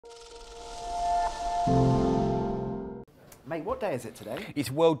Mate, what day is it today?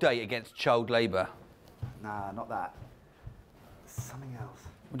 It's World Day Against Child Labour. Nah, not that. Something else.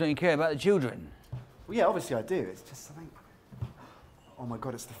 Well, don't you care about the children? Well, yeah, obviously I do. It's just something... Oh my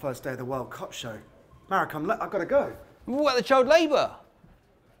God, it's the first day of the World Cup show. Marek, I've got to go. What about the child labour?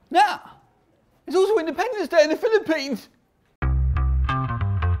 Nah. It's also Independence Day in the Philippines.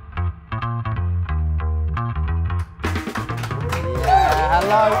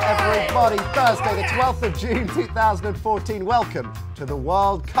 Hello everybody, Thursday the 12th of June 2014. Welcome to the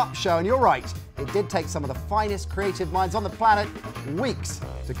World Cup show. And you're right, it did take some of the finest creative minds on the planet weeks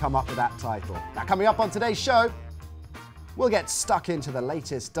to come up with that title. Now coming up on today's show, we'll get stuck into the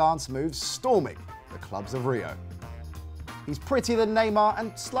latest dance moves storming the clubs of Rio. He's prettier than Neymar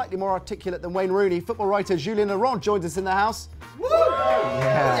and slightly more articulate than Wayne Rooney. Football writer Julien joins us in the house. Woo!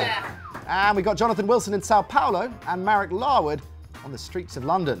 Yeah. And we got Jonathan Wilson in Sao Paulo and Marek Larwood on the streets of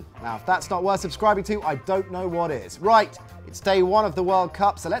London. Now, if that's not worth subscribing to, I don't know what is. Right, it's day one of the World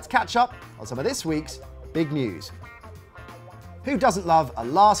Cup, so let's catch up on some of this week's big news. Who doesn't love a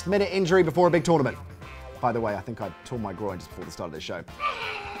last-minute injury before a big tournament? By the way, I think I tore my groin just before the start of the show.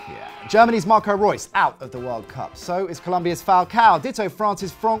 Yeah. Germany's Marco Reus out of the World Cup. So is Colombia's Falcao. Ditto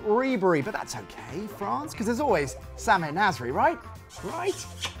France's Franck Ribéry. But that's okay, France, because there's always Samir Nasri, right? Right?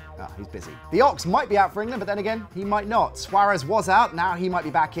 Oh, he's busy. The Ox might be out for England, but then again, he might not. Suarez was out, now he might be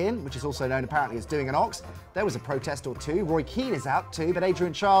back in, which is also known apparently as doing an Ox. There was a protest or two. Roy Keane is out too, but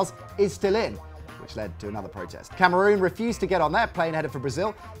Adrian Charles is still in, which led to another protest. Cameroon refused to get on their plane headed for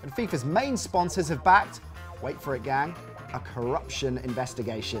Brazil, and FIFA's main sponsors have backed, wait for it gang, a corruption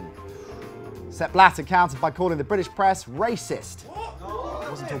investigation. Sepp Blatter countered by calling the British press racist.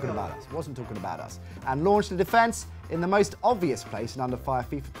 Wasn't talking about us. And launched a defence in the most obvious place an under-fire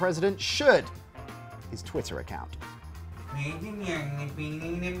FIFA president should, his Twitter account.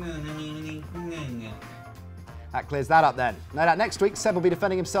 That clears that up then. No doubt next week, Seb will be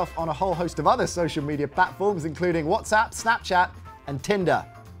defending himself on a whole host of other social media platforms, including WhatsApp, Snapchat, and Tinder.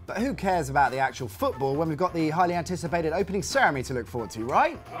 But who cares about the actual football when we've got the highly anticipated opening ceremony to look forward to,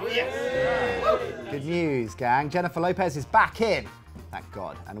 right? Oh, yes. Good news, gang. Jennifer Lopez is back in, thank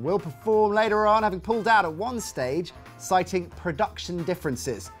God, and will perform later on, having pulled out at one stage, citing production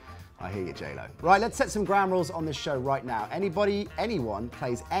differences. I hear you, J-Lo. Right, let's set some ground rules on this show right now. Anyone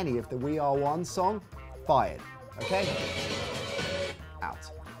plays any of the We Are One song, fired, okay? Out.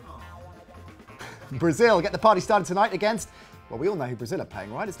 Brazil get the party started tonight against... Well, we all know who Brazil are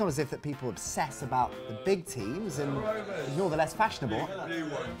playing, right? It's not as if that people obsess about the big teams and ignore the less fashionable.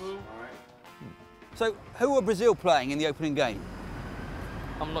 So, who are Brazil playing in the opening game?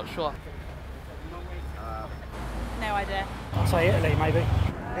 I'm not sure. No idea. I'll say Italy, maybe.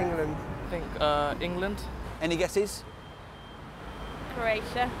 England. I think England. Any guesses?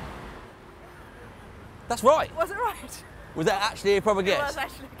 Croatia. That's right. Was it right? Was that actually a proper guess? It was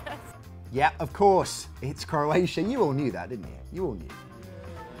actually a guess. Yeah, of course. It's Croatia. You all knew that, didn't you? You all knew.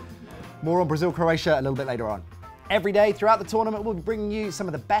 More on Brazil-Croatia a little bit later on. Every day throughout the tournament, we'll be bringing you some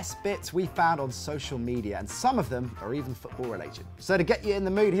of the best bits we found on social media, and some of them are even football related. So to get you in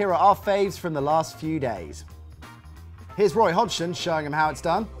the mood, here are our faves from the last few days. Here's Roy Hodgson showing him how it's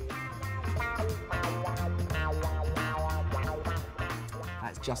done.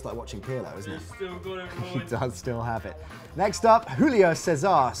 That's just like watching Pirlo, isn't it? Still got it, He does still have it. Next up, Julio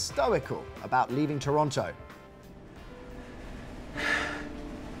Cesar, stoical about leaving Toronto.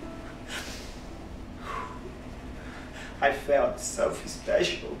 I felt something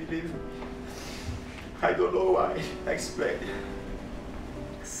special, believe me. I don't know why. Explain.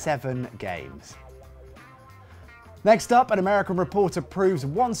 7 games. Next up, an American reporter proves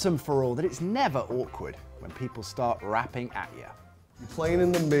once and for all that it's never awkward when people start rapping at you. You're playing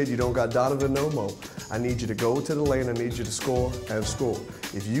in the mid, you don't got Donovan no more. I need you to go to the lane, I need you to score and score.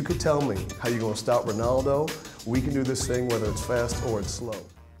 If you could tell me how you're going to stop Ronaldo, we can do this thing whether it's fast or it's slow.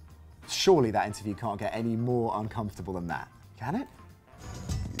 Surely that interview can't get any more uncomfortable than that, can it?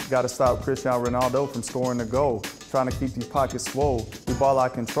 You got to stop Cristiano Ronaldo from scoring the goal, trying to keep these pockets swole. We ball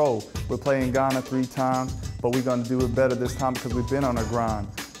out control. We're playing Ghana 3 times, but we're going to do it better this time because we've been on a grind.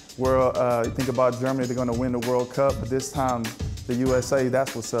 You think about Germany, they're going to win the World Cup, but this time the USA,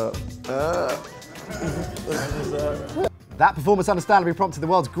 that's what's up. That performance understandably prompted the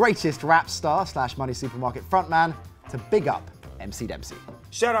world's greatest rap star / Money Supermarket frontman to big up MC Dempsey.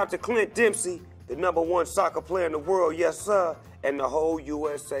 Shout out to Clint Dempsey, the #1 soccer player in the world, yes sir, and the whole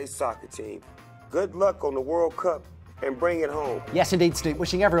USA soccer team. Good luck on the World Cup and bring it home. Yes indeed, Snoop,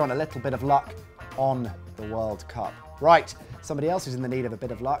 wishing everyone a little bit of luck on the World Cup. Right, somebody else who's in the need of a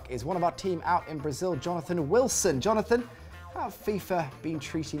bit of luck is one of our team out in Brazil, Jonathan Wilson. Jonathan, how have FIFA been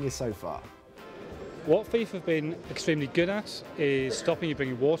treating you so far? What FIFA have been extremely good at is stopping you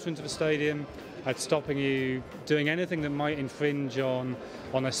bringing water into the stadium, at stopping you doing anything that might infringe on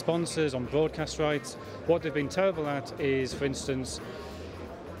their sponsors, on broadcast rights. What they've been terrible at is, for instance,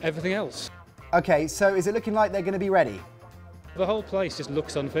 everything else. Okay, so is it looking like they're going to be ready? The whole place just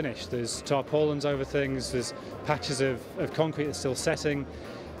looks unfinished. There's tarpaulins over things, there's patches of concrete that's still setting.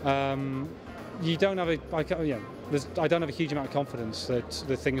 You don't have I don't have a huge amount of confidence that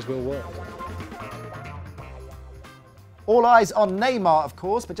the things will work. All eyes on Neymar, of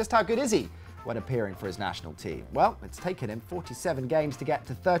course, but just how good is he when appearing for his national team? Well, it's taken him 47 games to get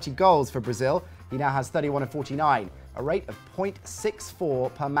to 30 goals for Brazil. He now has 31 and 49, a rate of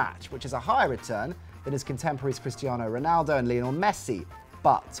 0.64 per match, which is a higher return than his contemporaries Cristiano Ronaldo and Lionel Messi.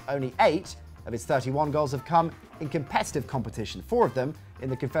 But only 8 of his 31 goals have come in competitive competition, 4 of them in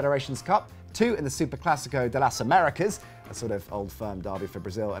the Confederations Cup, 2 in the Super Clásico de las Americas, a sort of old firm derby for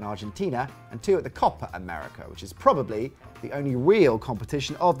Brazil and Argentina, and 2 at the Copa America, which is probably the only real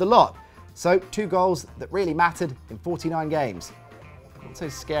competition of the lot. So 2 goals that really mattered in 49 games. Not so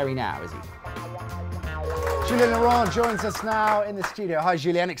scary now, is he? Julien Laurent joins us now in the studio. Hi,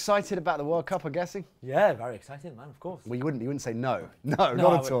 Julien. Excited about the World Cup, I'm guessing? Yeah, very excited, man, of course. Well, you wouldn't say no. No,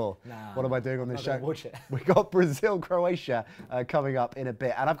 not at all. Nah, what am I doing on this show? Watch it. We've got Brazil-Croatia coming up in a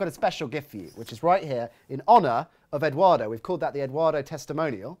bit. And I've got a special gift for you, which is right here in honour of Eduardo. We've called that the Eduardo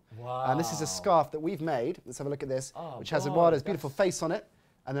Testimonial. Wow. And this is a scarf that we've made. Let's have a look at this, which has Eduardo's beautiful face on it.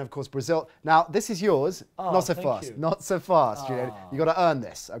 And then, of course, Brazil. Now, this is yours. Not so fast. You. Not so fast, Julien. You've got to earn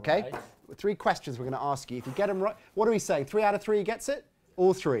this, okay? Right. 3 questions we're going to ask you. If you get them right, what are we saying? 3 out of 3 gets it?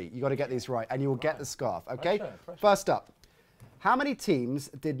 All 3. You got to get these right, and you will get the scarf, okay? Pressure. First up, how many teams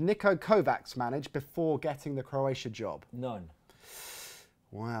did Niko Kovacs manage before getting the Croatia job? None.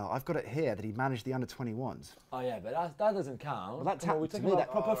 Wow, I've got it here that he managed the under-21s. Oh yeah, but that doesn't count. Well, that's we're talking about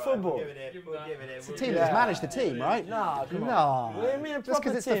proper football. It's the team that's managed the team, right? No, come No. on. What do you mean a Just proper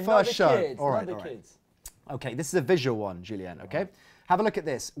because it's team, the first show. Kids, All right, not all the right. kids. Okay, this is a visual one, Julien, okay? Have a look at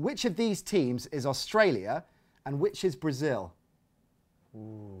this. Which of these teams is Australia and which is Brazil?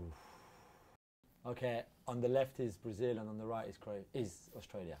 Ooh. Okay, on the left is Brazil and on the right is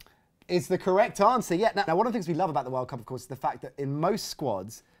Australia. Is the correct answer. Yeah. Now, one of the things we love about the World Cup, of course, is the fact that in most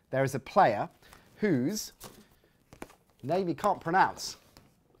squads, there is a player whose name you can't pronounce.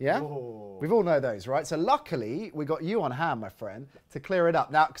 Yeah? Ooh. We've all know those, right? So luckily, we got you on hand, my friend, to clear it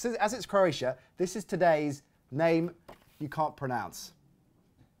up. Now, because as it's Croatia, this is today's name you can't pronounce.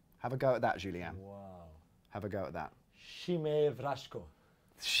 Have a go at that, Julien. Wow. Have a go at that. Šime Vraško.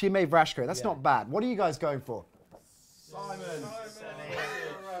 Šime Vraško. That's not bad. What are you guys going for? Simon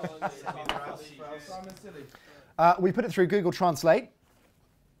Silly. We put it through Google Translate.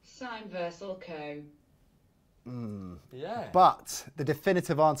 Simeversal Co. Yeah. But the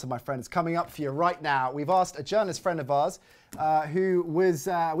definitive answer, my friend, is coming up for you right now. We've asked a journalist friend of ours who was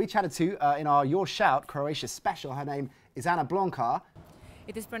we chatted to in our Your Shout Croatia special. Her name is Ana Blanca.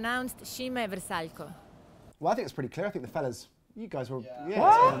 It is pronounced Šime Vrsaljko. Well, I think it's pretty clear. I think the fellas, you guys were... Yeah.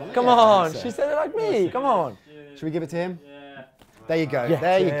 What? Come on, she said it like me. Come on. Should we give it to him? Yeah. There you go. Yeah.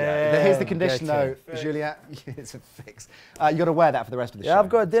 There you go. Here's the condition, though, Julien. It's a fix. You got to wear that for the rest of the show. Yeah, I've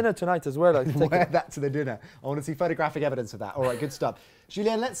got dinner tonight as well. Wear that to the dinner. I want to see photographic evidence of that. All right, good stuff.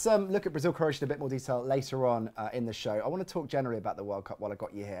 Julien, let's look at Brazil-Croatia in a bit more detail later on in the show. I want to talk generally about the World Cup while I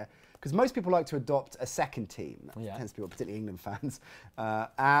got you here, because most people like to adopt a second team. That tends to be, particularly England fans.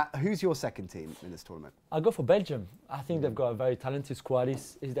 Who's your second team in this tournament? I'll go for Belgium. I think they've got a very talented squad.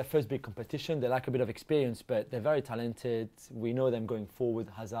 It's their first big competition. They lack a bit of experience, but they're very talented. We know them going forward.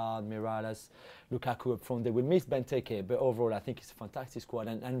 Hazard, Mirallas, Lukaku up front. They will miss Benteke, but overall I think it's a fantastic squad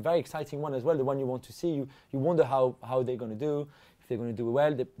and very exciting one as well, the one you want to see. You wonder how they're going to do. If they're going to do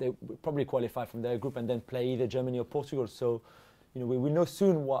well, they will probably qualify from their group and then play either Germany or Portugal. So, you know, we will know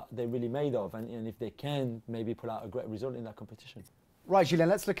soon what they're really made of and if they can maybe pull out a great result in that competition. Right, Julien,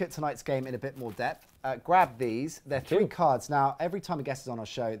 let's look at tonight's game in a bit more depth. Grab these. They're 3 cards. Now, every time a guest is on our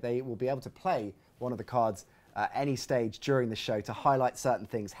show, they will be able to play one of the cards at any stage during the show to highlight certain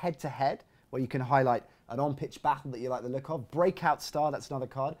things. Head-to-head, where you can highlight an on-pitch battle that you like the look of. Breakout star, that's another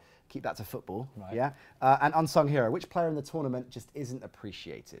card. Keep that to football, right. Yeah. And unsung hero. Which player in the tournament just isn't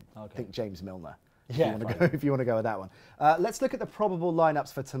appreciated? Okay. I think James Milner. Yeah, if you want to go with that one. Let's look at the probable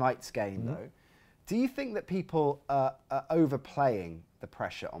lineups for tonight's game, though. Do you think that people are overplaying the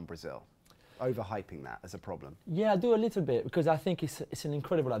pressure on Brazil? Overhyping that as a problem? Yeah, I do a little bit because I think it's an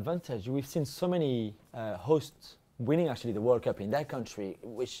incredible advantage. We've seen so many hosts winning actually the World Cup in their country,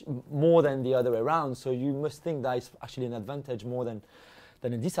 which more than the other way around. So you must think that it's actually an advantage more than a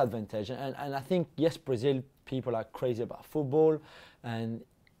disadvantage. And I think, yes, Brazil people are crazy about football and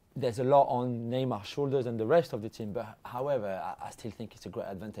there's a lot on Neymar's shoulders and the rest of the team. But however, I still think it's a great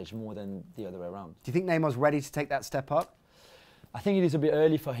advantage more than the other way around. Do you think Neymar's ready to take that step up? I think it is a bit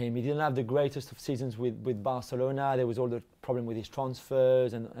early for him. He didn't have the greatest of seasons with Barcelona. There was all the problem with his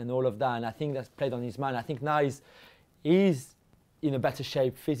transfers and all of that. And I think that's played on his mind. I think now he's in a better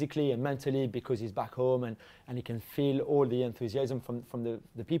shape physically and mentally because he's back home and he can feel all the enthusiasm from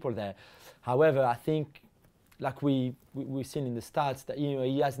the people there. However, I think, like we've seen in the stats, that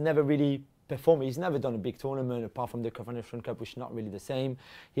he has never really performed. He's never done a big tournament apart from the Confederation Cup, which is not really the same.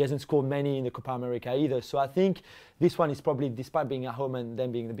 He hasn't scored many in the Copa America either. So I think this one is probably, despite being at home and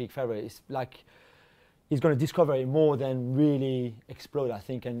then being the big favourite, it's like he's going to discover it more than really explode, I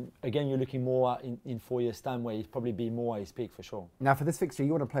think. And again, you're looking more in 4 years' time where he's probably be more at his peak for sure. Now, for this fixture,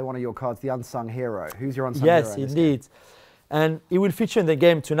 you want to play one of your cards, the unsung hero. Who's your unsung hero? Yes, indeed. And he will feature in the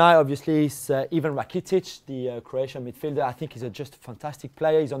game tonight, obviously, is Ivan Rakitic, the Croatian midfielder. I think he's just a fantastic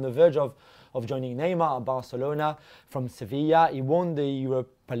player. He's on the verge of joining Neymar at Barcelona from Sevilla. He won the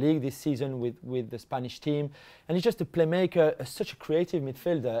Europa League this season with the Spanish team. And he's just a playmaker, such a creative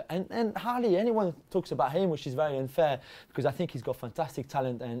midfielder. And hardly anyone talks about him, which is very unfair, because I think he's got fantastic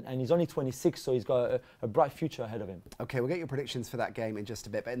talent and he's only 26, so he's got a bright future ahead of him. OK, we'll get your predictions for that game in just a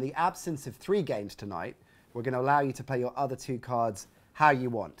bit. But in the absence of 3 games tonight, we're going to allow you to play your other 2 cards how you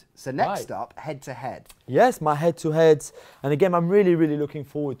want. So next up, head-to-head. Yes, my head-to-head. And again, I'm really, really looking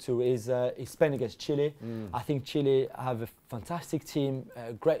forward to is Spain against Chile. I think Chile have a fantastic team,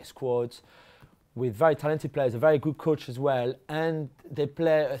 a great squad, with very talented players, a very good coach as well. And they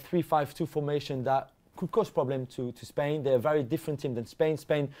play a 3-5-2 formation that could cause problem to Spain. They're a very different team than Spain.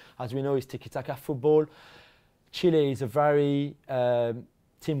 Spain, as we know, is tiki-taka football. Chile is a very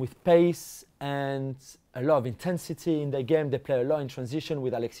team with pace and a lot of intensity in their game. They play a lot in transition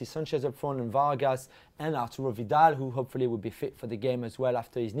with Alexis Sanchez up front and Vargas and Arturo Vidal, who hopefully will be fit for the game as well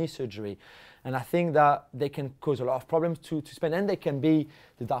after his knee surgery. And I think that they can cause a lot of problems to Spain, and they can be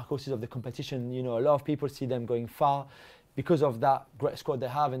the dark horses of the competition. A lot of people see them going far because of that great squad they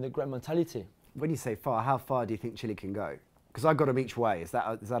have and the great mentality. When you say far, how far do you think Chile can go? Because I've got them each way. Is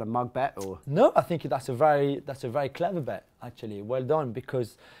that a mug bet or? No, I think that's a very clever bet actually. Well done,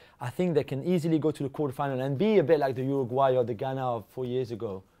 because I think they can easily go to the quarterfinal and be a bit like the Uruguay or the Ghana of 4 years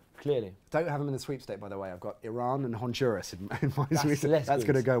ago. Clearly. Don't have them in the sweepstake, by the way. I've got Iran and Honduras in my sweepstake. That's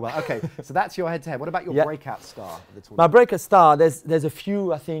going to go well. Okay, so that's your head-to-head. What about your breakout star of the tournament? My breakout star, there's a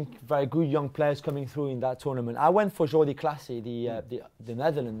few, I think, very good young players coming through in that tournament. I went for Jordi Clasie, the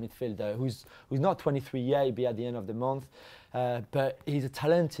Netherlands midfielder, who's not 23 yet. He'll be at the end of the month. But he's a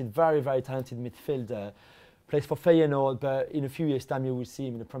talented, very, very talented midfielder. Plays for Feyenoord, but in a few years' time you will see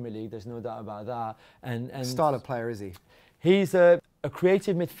him in the Premier League. There's no doubt about that. And style of player is he? He's a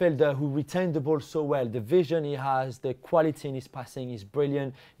creative midfielder who retains the ball so well. The vision he has, the quality in his passing is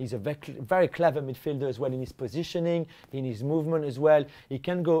brilliant. He's a very clever midfielder as well in his positioning, in his movement as well. He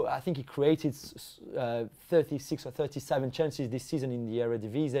can go, I think he created 36 or 37 chances this season in the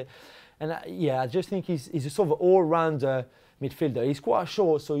Eredivisie. And I just think he's a sort of all-rounder midfielder. He's quite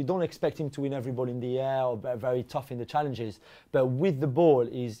short, so you don't expect him to win every ball in the air or very tough in the challenges. But with the ball,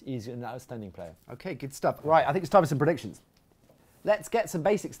 he's an outstanding player. Okay, good stuff. Right, I think it's time for some predictions. Let's get some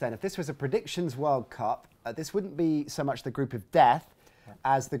basics then. If this was a predictions World Cup, this wouldn't be so much the group of death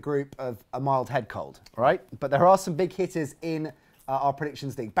as the group of a mild head cold, all right? But there are some big hitters in our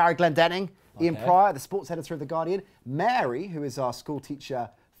predictions league. Barry Glendenning, Ian Pryor, the sports editor of The Guardian, Mary, who is our school teacher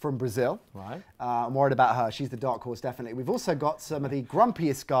from Brazil. Right. I'm worried about her. She's the dark horse, definitely. We've also got some of the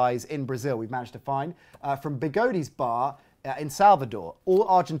grumpiest guys in Brazil we've managed to find from Bigode's Bar in Salvador, all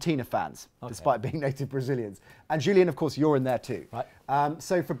Argentina fans, despite being native Brazilians. And Julien, of course, you're in there too. Right.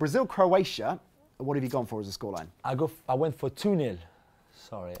 So for Brazil-Croatia, what have you gone for as a scoreline? I went for 2-0.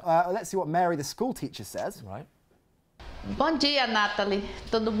 Sorry. Let's see what Mary, the school teacher, says. Right. Bom dia, Natalie.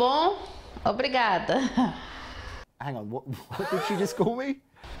 Tudo bom? Obrigada. Hang on, what did she just call me?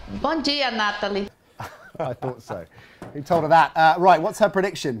 Bom dia, Natalie. I thought so. Who told her that? Right, what's her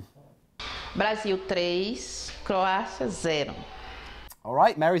prediction? Brasil 3, Croatia 0. All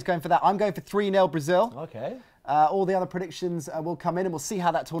right, Mary's going for that. I'm going for 3-0 Brazil. Okay. All the other predictions will come in and we'll see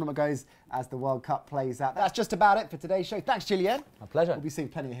how that tournament goes as the World Cup plays out. That's just about it for today's show. Thanks, Julien. My pleasure. We'll be seeing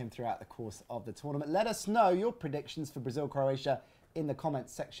plenty of him throughout the course of the tournament. Let us know your predictions for Brazil-Croatia in the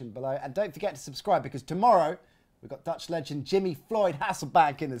comments section below. And don't forget to subscribe because tomorrow we've got Dutch legend Jimmy Floyd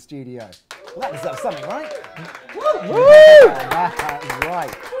Hasselbank in the studio. Well, that deserves something, right? Woo! That's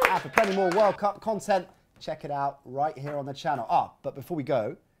right. And for plenty more World Cup content, check it out right here on the channel. But before we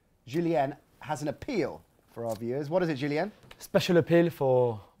go, Julien has an appeal for our viewers. What is it, Julien? Special appeal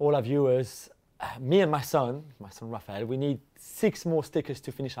for all our viewers. me and my son Raphael, we need 6 more stickers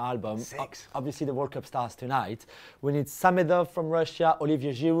to finish our album. 6? Obviously, the World Cup starts tonight. We need Samedov from Russia,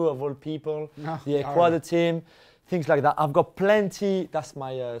 Olivier Giroud of all people, the Ecuador team, things like that. I've got plenty. That's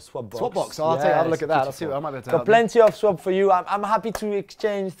my swap box. Swap box. I'll have a look at that. I'll see what I might be able to help. Got plenty of swap for you. I'm happy to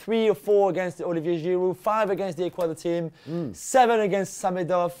exchange 3 or 4 against the Olivier Giroud, 5 against the Ecuador team, 7 against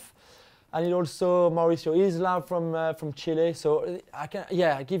Samedov. I need also Mauricio Isla from Chile. So I can,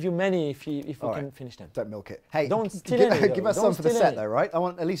 I give you many if we can finish them. Don't milk it. Hey, don't steal any, give us some for the set though, right? I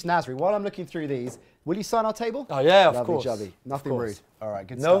want at least Nasri. While I'm looking through these, will you sign our table? Oh yeah, of Lovely course. Jubby. Nothing rude. All right,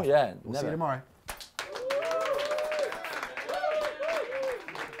 good no, stuff. Yeah, We'll never. see you tomorrow.